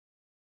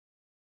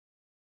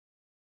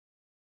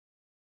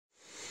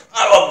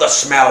I love the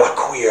smell of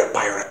queer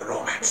pirate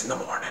romance in the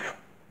morning.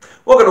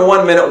 Welcome to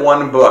 1 Minute,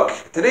 1 Book.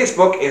 Today's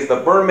book is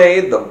The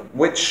Mermaid, the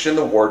Witch in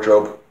the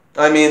Wardrobe.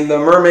 The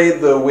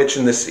Mermaid, the Witch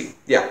in the Sea.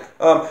 Yeah.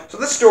 So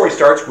this story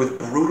starts with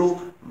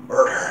brutal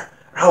murder.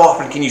 How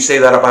often can you say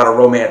that about a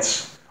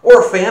romance?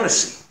 Or a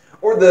fantasy?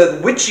 Or the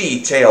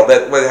witchy tale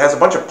that has a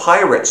bunch of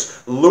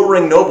pirates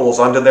luring nobles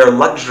onto their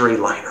luxury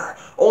liner,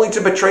 only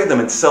to betray them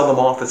and sell them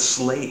off as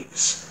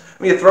slaves.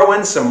 You throw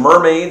in some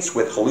mermaids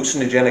with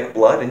hallucinogenic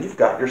blood and you've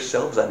got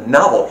yourselves a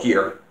novel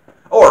here.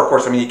 Or, of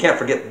course, you can't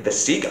forget the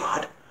sea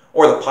god.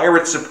 Or the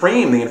pirate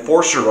supreme, the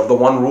enforcer of the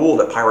one rule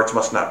that pirates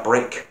must not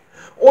break.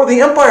 Or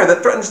the empire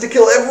that threatens to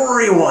kill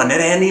everyone at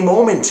any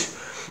moment.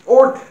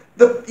 Or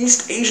the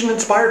East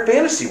Asian-inspired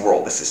fantasy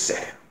world this is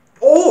set in.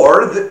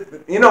 Or,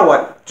 you know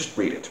what, just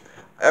read it.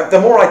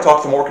 The more I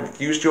talk, the more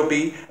confused you'll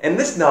be, and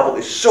this novel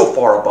is so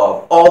far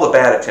above all the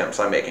bad attempts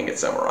I'm making at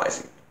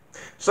summarizing.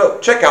 So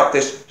check out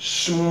this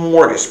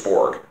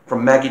smorgasbord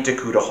from Maggie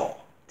Takuta Hall.